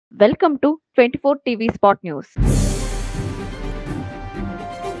Welcome to 24 TV Spot News.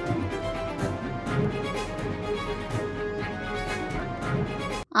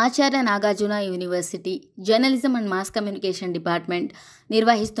 Acharya Nagarjuna university journalism and mass communication department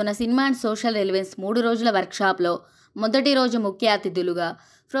నిర్వహిస్తున్న cinema and social relevance 3 రోజుల వర్క్షాప్లో మొదటి రోజు ముఖ్య అతిథులుగా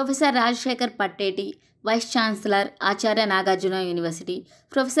professor Rajasekhar పట్టేటి, vice chancellor, Acharya Nagarjuna university,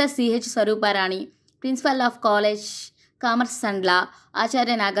 professor CH Swarupa Rani, principal of college commerce and law,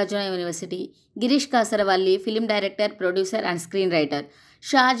 Acharya Nagarjuna university, Girish kasaravalli, film director, producer and screen writer,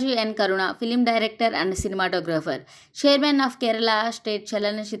 Shaji N.Karuna, film director and cinematographer, chairman of Kerala state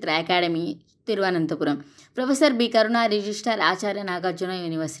చలనచిత్ర academy Thiruvananthapuram, professor B Karuna, registrar, Acharya Nagarjuna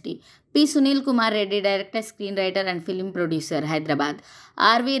university, P Sunil Kumar Reddy, director, screen writer and film producer, Hyderabad,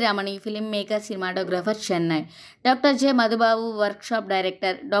 RV Ramani, film maker, cinematographer, Chennai, Dr.j Madhubabu, workshop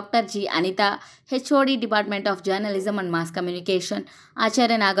director, Dr.G Anitha, HOD, department of journalism and mass communication,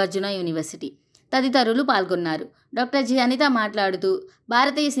 Acharya Nagarjuna university తదితరులు పాల్గొన్నారు. Dr.j Anitha మాట్లాడుతూ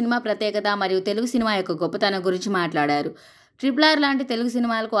భారతీయ cinema ప్రత్యేకత మరియు Telugu cinema యొక్క గొప్పతనం గురించి మాట్లాడారు. RRR లాంటి తెలుగు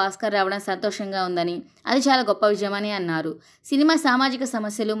సినిమాలకు ఆస్కార్ రావడం సంతోషంగా ఉందని, అది చాలా గొప్ప విజయమని అన్నారు. సినిమా సామాజిక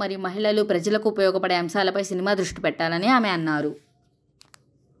సమస్యలు మరియు మహిళలు, ప్రజలకు ఉపయోగపడే అంశాలపై సినిమా దృష్టి పెట్టాలని ఆమె అన్నారు.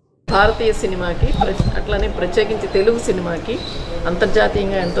 భారతీయ సినిమాకి అట్లానే ప్రత్యేకించి తెలుగు సినిమాకి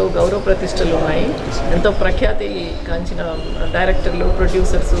అంతర్జాతీయంగా ఎంతో గౌరవ ప్రతిష్టలు ఉన్నాయి. ఎంతో ప్రఖ్యాతి కాంచిన డైరెక్టర్లు,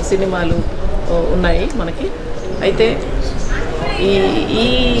 ప్రొడ్యూసర్స్, సినిమాలు ఉన్నాయి మనకి. అయితే ఈ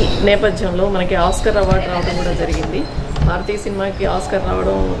నేపథ్యంలో మనకి ఆస్కార్ అవార్డు రావడం కూడా జరిగింది. భారతీయ సినిమాకి ఆస్కార్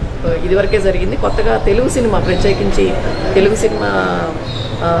రావడం ఇదివరకే జరిగింది. కొత్తగా తెలుగు సినిమా, ప్రత్యేకించి తెలుగు సినిమా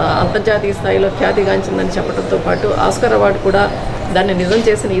అంతర్జాతీయ స్థాయిలో ఖ్యాతిగాంచిందని చెప్పడంతో పాటు ఆస్కార్ అవార్డు కూడా దాన్ని నిజం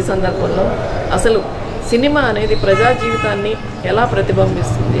చేసిన ఈ సందర్భంలో అసలు సినిమా అనేది ప్రజా జీవితాన్ని ఎలా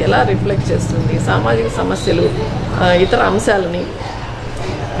ప్రతిబింబిస్తుంది, ఎలా రిఫ్లెక్ట్ చేస్తుంది, సామాజిక సమస్యలు, ఇతర అంశాలని,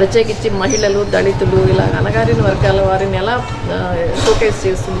 ప్రత్యేకించి మహిళలు, దళితులు, ఇలా అణగారిన వర్గాల వారిని ఎలా షోకేస్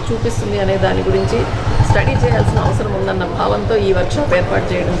చేస్తుంది, చూపిస్తుంది అనే దాని గురించి స్టడీ చేయాల్సిన అవసరం ఉందన్న భావంతో ఈ వర్క్షాప్ ఏర్పాటు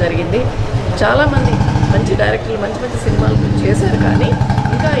చేయడం జరిగింది. చాలామంది మంచి డైరెక్టర్లు మంచి సినిమాలు చేశారు, కానీ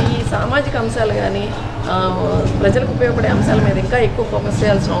ఇంకా ఈ సామాజిక అంశాలు కానీ ప్రజలకు ఉపయోగపడే అంశాల మీద ఇంకా ఎక్కువ ఫోకస్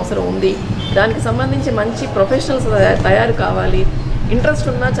చేయాల్సిన అవసరం ఉంది. దానికి సంబంధించి మంచి ప్రొఫెషనల్స్ తయారు కావాలి. ఇంట్రెస్ట్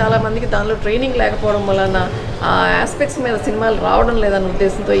ఉన్నా చాలామందికి దానిలో ట్రైనింగ్ లేకపోవడం వలన ఆ ఆస్పెక్ట్స్ మీద సినిమాలు రావడం లేదన్న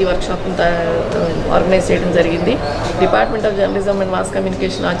ఉద్దేశంతో ఈ వర్క్షాప్ని ఆర్గనైజ్ చేయడం జరిగింది. Department of journalism and mass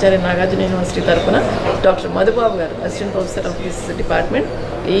communication, Acharya Nagarjuna university తరఫున డాక్టర్ మధుబాబు గారు, assistant professor of this department,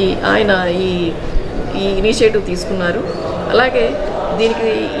 ఆయన ఈ ఇనిషియేటివ్ తీసుకున్నారు. అలాగే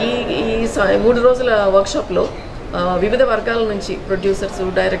దీనికి ఈ 3 రోజుల వర్క్షాప్లో వివిధ వర్గాల నుంచి producers,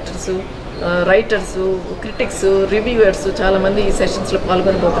 directors, writers, critics, reviewers చాలామంది ఈ సెషన్స్లో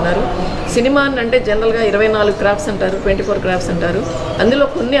పాల్గొనబోతున్నారు. సినిమా అంటే జనరల్గా 24 క్రాఫ్ట్స్ అంటారు, 24 క్రాఫ్ట్స్ అంటారు. అందులో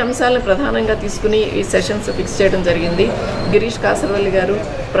కొన్ని అంశాలను ప్రధానంగా తీసుకుని ఈ సెషన్స్ ఫిక్స్ చేయడం జరిగింది. గిరీష్ kasaravalli గారు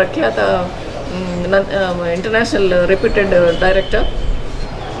ప్రఖ్యాత international reputed director,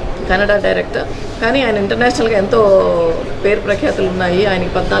 Kannada director, కానీ ఆయన ఇంటర్నేషనల్గా ఎంతో పేరు ప్రఖ్యాతులు ఉన్నాయి.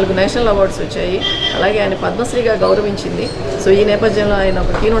 ఆయనకి 14 నేషనల్ అవార్డ్స్ వచ్చాయి. అలాగే ఆయన పద్మశ్రీగా గౌరవించింది. సో ఈ నేపథ్యంలో ఆయన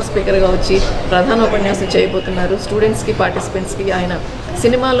ఒక కీనోట్ స్పీకర్గా వచ్చి ప్రధాన ఉపన్యాసం చేయబోతున్నారు. స్టూడెంట్స్కి, పార్టిసిపెంట్స్కి ఆయన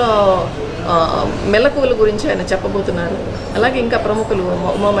సినిమాలో మెలకువల గురించి ఆయన చెప్పబోతున్నారు. అలాగే ఇంకా ప్రముఖులు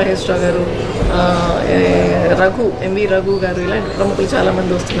ఉమా మహేశ్వరరావు గారు, ఎంవి రఘు గారు, ఇలాంటి ప్రముఖులు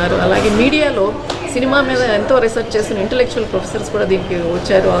చాలామంది వస్తున్నారు. అలాగే మీడియాలో సినిమా మీద ఎంతో రీసెర్చ్ చేసిన ఇంటలెక్చువల్ ప్రొఫెసర్స్ కూడా దీనికి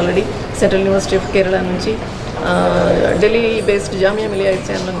వచ్చారు. Already central university of Kerala నుంచి, ఢిల్లీ బేస్డ్ జామియా మిలియా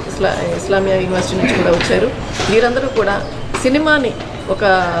ఇస్లామియా యూనివర్సిటీ నుంచి కూడా వచ్చారు. వీరందరూ కూడా సినిమాని ఒక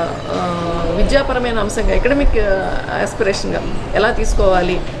విద్యాపరమైన అంశంగా, ఎకడమిక్ ఆస్పిరేషన్గా ఎలా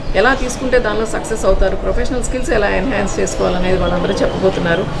తీసుకోవాలి, ఎలా తీసుకుంటే దానిలో సక్సెస్ అవుతారు, ప్రొఫెషనల్ స్కిల్స్ ఎలా ఎన్హాన్స్ చేసుకోవాలనేది వాళ్ళందరూ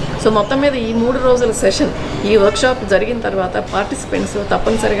చెప్పబోతున్నారు. సో మొత్తం మీద ఈ 3 రోజుల సెషన్, ఈ వర్క్షాప్ జరిగిన తర్వాత పార్టిసిపెంట్స్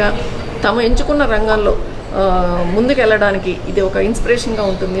తప్పనిసరిగా తాము ఎంచుకున్న రంగాల్లో ముందుకు వెళ్ళడానికి ఇది ఒక ఇన్స్పిరేషన్గా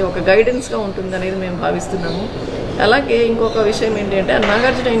ఉంటుంది, ఒక గైడెన్స్గా ఉంటుంది అనేది మేము భావిస్తున్నాము. అలాగే ఇంకొక విషయం ఏంటంటే,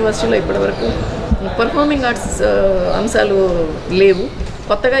 నాగార్జున యూనివర్సిటీలో ఇప్పటివరకు పర్ఫార్మింగ్ ఆర్ట్స్ అంశాలు లేవు.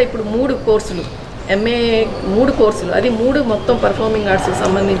 కొత్తగా ఇప్పుడు 3 కోర్సులు, MA 3 కోర్సులు, అది 3 మొత్తం పర్ఫార్మింగ్ ఆర్ట్స్కి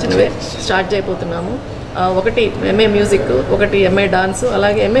సంబంధించినవే స్టార్ట్ చేయబోతున్నాము. ఒకటి MA మ్యూజిక్, ఒకటి MA డాన్స్,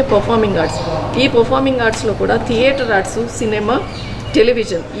 అలాగే MA పర్ఫార్మింగ్ ఆర్ట్స్. ఈ పర్ఫార్మింగ్ ఆర్ట్స్లో కూడా థియేటర్ ఆర్ట్స్, సినిమా,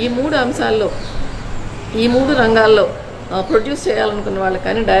 టెలివిజన్, ఈ 3 అంశాల్లో, ఈ 3 రంగాల్లో ప్రొడ్యూస్ చేయాలనుకున్న వాళ్ళకి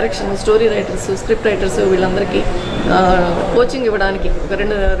కానీ direction, story writers, script writers వీళ్ళందరికీ కోచింగ్ ఇవ్వడానికి ఒక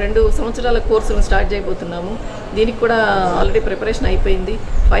 2 సంవత్సరాల కోర్సులను స్టార్ట్ చేయబోతున్నాము. దీనికి కూడా ఆల్రెడీ ప్రిపరేషన్ అయిపోయింది.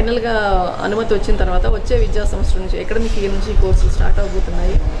 ఫైనల్గా అనుమతి వచ్చిన తర్వాత వచ్చే విద్యా సంవత్సరం నుంచి, అకాడమిక్ ఇయర్ నుంచి కోర్సులు స్టార్ట్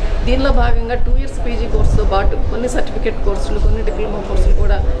అవబోతున్నాయి. దీనిలో భాగంగా 2 years PG కోర్సుతో పాటు కొన్ని సర్టిఫికేట్ కోర్సులు, కొన్ని డిప్లొమా కోర్సులు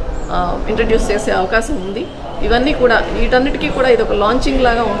కూడా ఇంట్రడ్యూస్ చేసే అవకాశం ఉంది. ఇవన్నీ కూడా వీటన్నిటికీ కూడా ఇది ఒక లాంచింగ్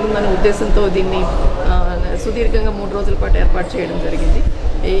లాగా ఉంటుందనే ఉద్దేశంతో దీన్ని సుదీర్ఘంగా 3 రోజుల పాటు ఏర్పాటు చేయడం జరిగింది.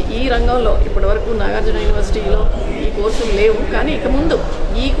 ఈ రంగంలో ఇప్పటివరకు నాగార్జున యూనివర్సిటీలో ఈ కోర్సులు లేవు, కానీ ఇక ముందు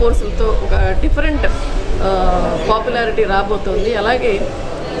ఈ కోర్సులతో ఒక డిఫరెంట్ పాపులారిటీ రాబోతోంది. అలాగే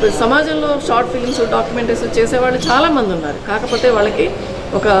సమాజంలో షార్ట్ ఫిలిమ్స్, డాక్యుమెంటరీస్ చేసేవాళ్ళు చాలామంది ఉన్నారు. కాకపోతే వాళ్ళకి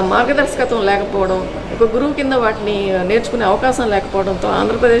ఒక మార్గదర్శకత్వం లేకపోవడం, ఒక గురువు కింద వాటిని నేర్చుకునే అవకాశం లేకపోవడంతో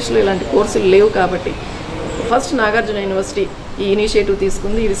ఆంధ్రప్రదేశ్లో ఇలాంటి కోర్సులు లేవు. కాబట్టి ఫస్ట్ నాగార్జున యూనివర్సిటీ ఈ ఇనిషియేటివ్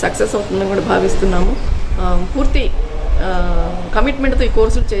తీసుకుంది. ఇది సక్సెస్ అవుతుందని కూడా భావిస్తున్నాము. పూర్తి కమిట్మెంట్తో ఈ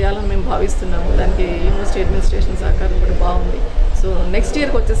కోర్సులు చేయాలని మేము భావిస్తున్నాము. దానికి యూనివర్సిటీ అడ్మినిస్ట్రేషన్ సహకారం కూడా బాగుంది. సో నెక్స్ట్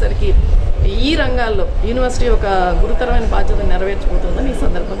ఇయర్కి వచ్చేసరికి ఈ రంగాల్లో యూనివర్సిటీ ఒక గురుతరమైన బాధ్యత నెరవేర్చిపోతుందని ఈ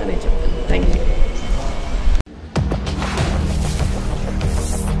సందర్భంగా నేను చెప్తాను. Thank you.